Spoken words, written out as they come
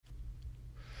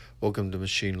Welcome to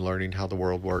Machine Learning, How the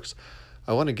World Works.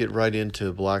 I want to get right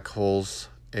into black holes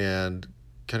and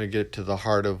kind of get to the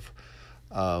heart of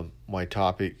my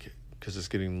topic because it's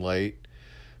getting late.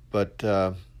 But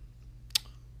there's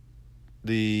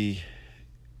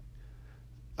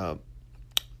a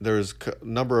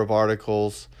number of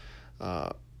articles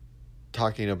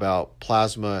talking about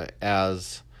plasma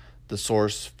as the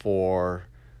source for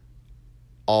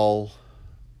all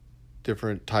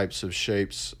different types of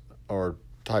shapes or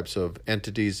types of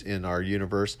entities in our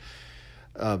universe.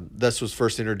 This was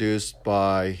first introduced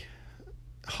by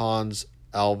Hans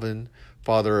Alfvén,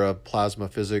 father of plasma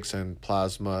physics and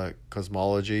plasma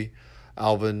cosmology.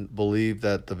 Alfvén believed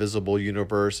that the visible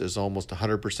universe is almost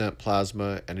 100%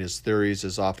 plasma, and his theories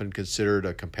is often considered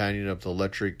a companion of the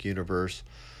electric universe.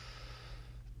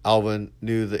 Alfvén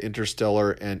knew the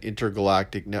interstellar and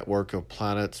intergalactic network of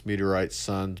planets, meteorites,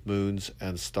 suns, moons,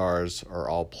 and stars are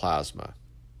all plasma.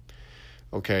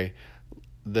 Okay,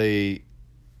 the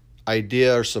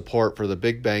idea or support for the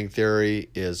Big Bang Theory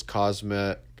is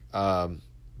cosmic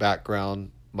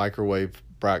background, microwave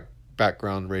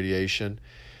background radiation,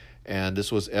 and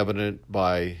this was evident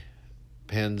by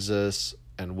Penzias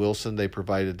and Wilson. They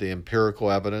provided the empirical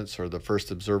evidence or the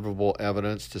first observable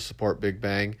evidence to support Big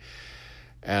Bang,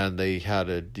 and they had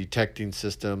a detecting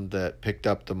system that picked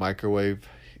up the microwave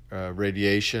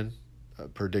radiation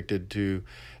predicted to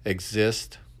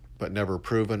exist but never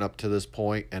proven up to this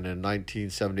point. And in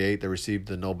 1978, they received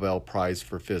the Nobel Prize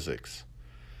for Physics.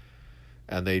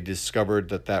 And they discovered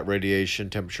that radiation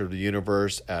temperature of the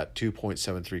universe at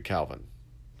 2.73 Kelvin.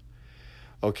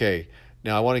 Okay,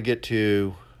 now I want to get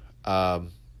to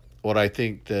what I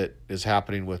think that is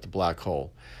happening with the black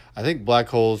hole. I think black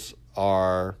holes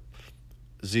are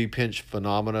Z-pinch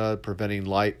phenomena preventing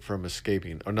light from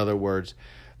escaping. In other words,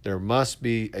 there must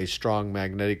be a strong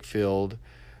magnetic field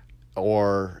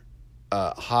or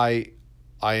high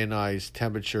ionized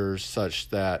temperatures such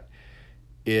that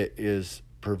it is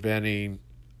preventing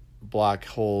black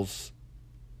holes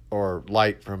or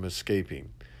light from escaping.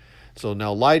 So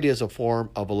now light is a form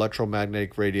of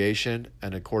electromagnetic radiation,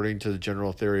 and according to the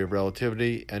general theory of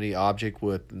relativity, any object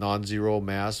with non-zero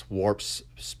mass warps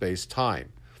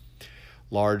space-time.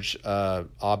 Large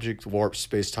objects warp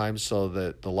space-time so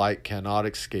that the light cannot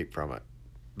escape from it.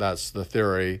 That's the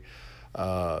theory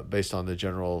based on the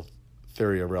general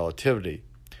theory of relativity.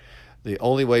 The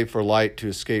only way for light to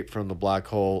escape from the black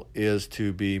hole is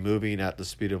to be moving at the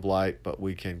speed of light, but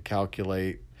we can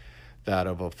calculate that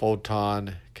of a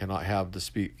photon cannot have the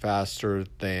speed faster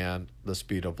than the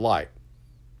speed of light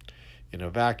in a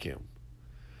vacuum.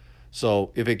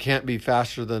 So if it can't be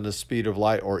faster than the speed of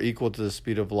light or equal to the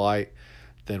speed of light,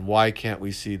 then why can't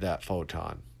we see that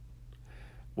photon?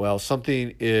 Well,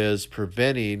 something is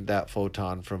preventing that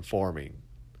photon from forming.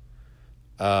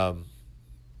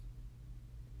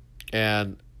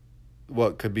 And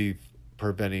what could be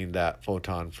preventing that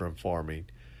photon from forming?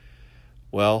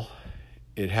 Well,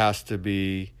 it has to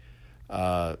be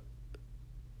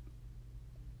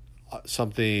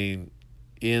something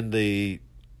in the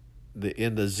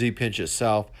Z-pinch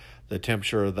itself, the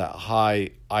temperature of that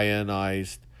high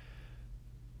ionized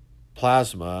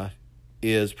plasma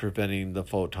is preventing the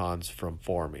photons from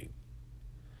forming.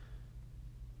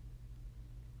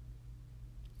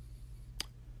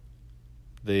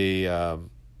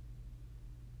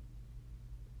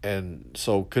 And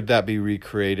so could that be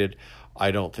recreated?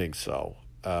 I don't think so.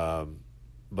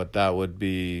 But that would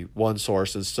be one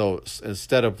source. And so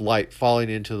instead of light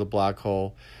falling into the black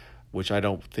hole, which I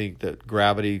don't think that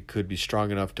gravity could be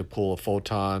strong enough to pull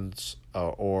photons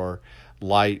or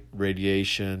light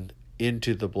radiation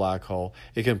into the black hole,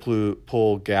 it can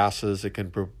pull gases, it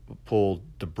can pull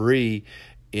debris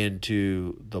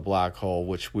into the black hole,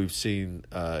 which we've seen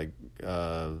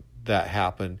that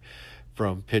happen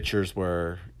from pictures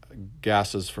where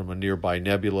gases from a nearby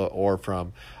nebula or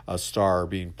from a star are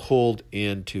being pulled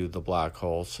into the black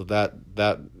hole. So that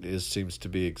seems to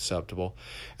be acceptable.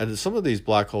 And some of these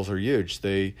black holes are huge.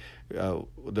 There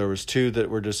was two that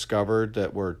were discovered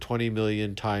that were 20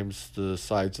 million times the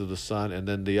size of the sun, and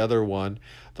then the other one,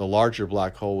 the larger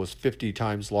black hole, was 50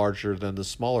 times larger than the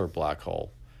smaller black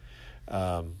hole.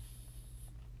 But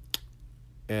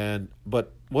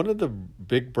one of the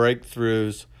big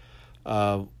breakthroughs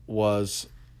was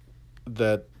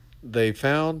that they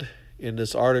found in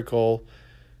this article.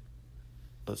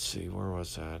 Let's see, where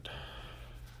was that?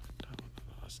 No,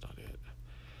 that's not it.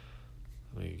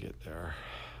 Let me get there.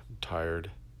 I'm tired.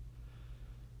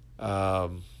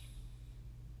 Come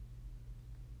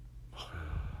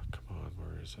on,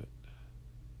 where is it?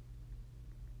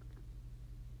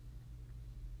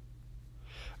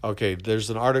 Okay,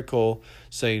 there's an article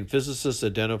saying physicists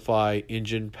identify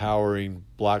engine powering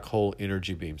black hole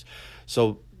energy beams.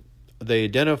 So they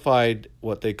identified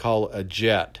what they call a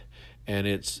jet, and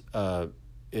it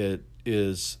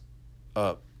is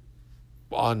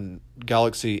on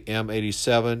galaxy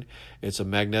M87. It's a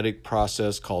magnetic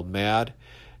process called MAD,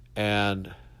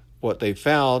 and what they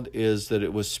found is that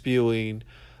it was spewing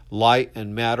light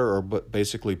and matter, or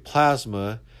basically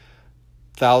plasma,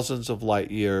 thousands of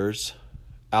light years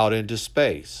out into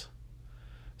space.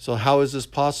 So how is this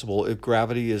possible if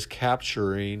gravity is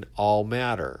capturing all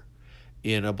matter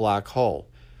in a black hole?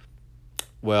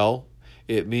 Well,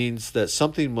 it means that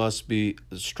something must be,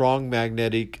 a strong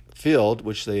magnetic field,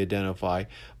 which they identify,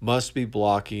 must be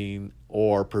blocking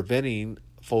or preventing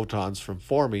photons from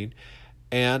forming.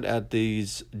 And at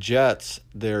these jets,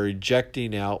 they're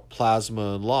ejecting out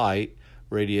plasma and light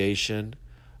radiation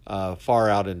far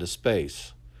out into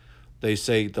space. They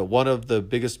say that one of the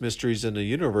biggest mysteries in the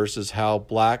universe is how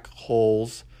black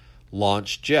holes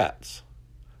launch jets.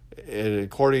 And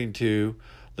according to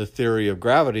the theory of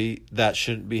gravity, that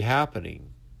shouldn't be happening.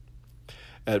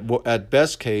 At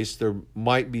best case, there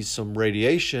might be some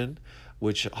radiation,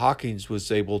 which Hawking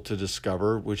was able to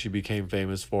discover, which he became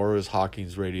famous for, is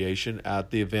Hawking's radiation at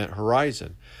the event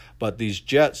horizon. But these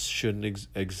jets shouldn't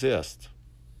exist.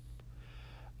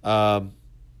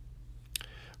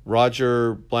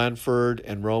 Roger Blandford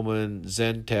and Roman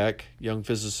Zentek, young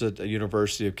physicists at the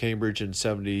University of Cambridge in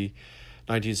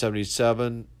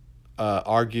 1977,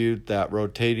 argued that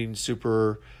rotating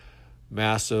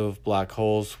supermassive black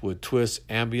holes would twist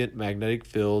ambient magnetic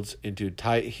fields into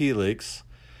tight helix,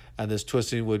 and this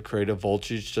twisting would create a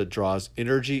voltage that draws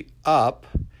energy up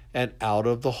and out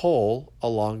of the hole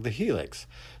along the helix.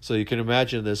 So you can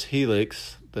imagine this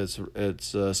helix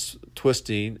it's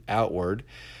twisting outward,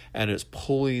 and it's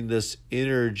pulling this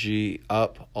energy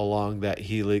up along that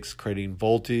helix, creating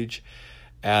voltage.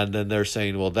 And then they're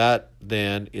saying, well, that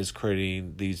then is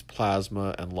creating these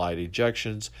plasma and light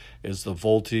ejections, is the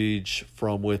voltage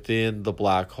from within the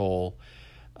black hole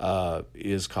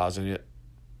is causing it,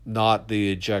 not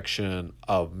the ejection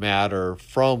of matter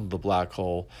from the black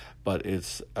hole, but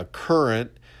it's a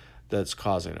current that's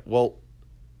causing it. Well,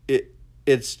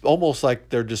 it's almost like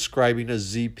they're describing a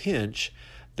Z-pinch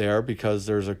there, because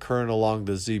there's a current along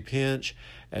the Z-pinch,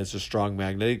 and it's a strong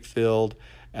magnetic field,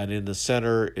 and in the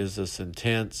center is this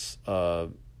intense high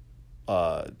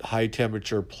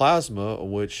temperature plasma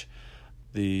in which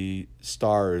the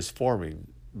star is forming.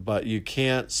 But you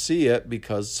can't see it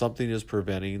because something is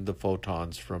preventing the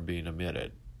photons from being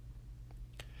emitted.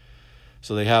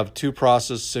 So they have two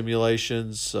process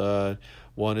simulations.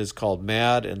 One is called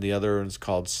MAD and the other is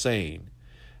called SANE.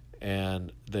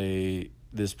 And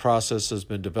this process has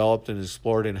been developed and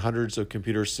explored in hundreds of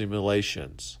computer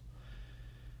simulations.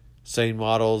 SANE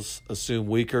models assume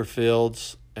weaker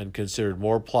fields and considered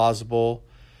more plausible,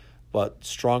 but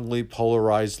strongly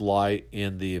polarized light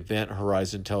in the Event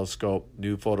Horizon Telescope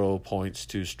new photo points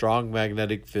to strong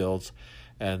magnetic fields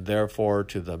and therefore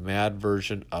to the MAD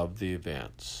version of the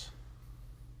events.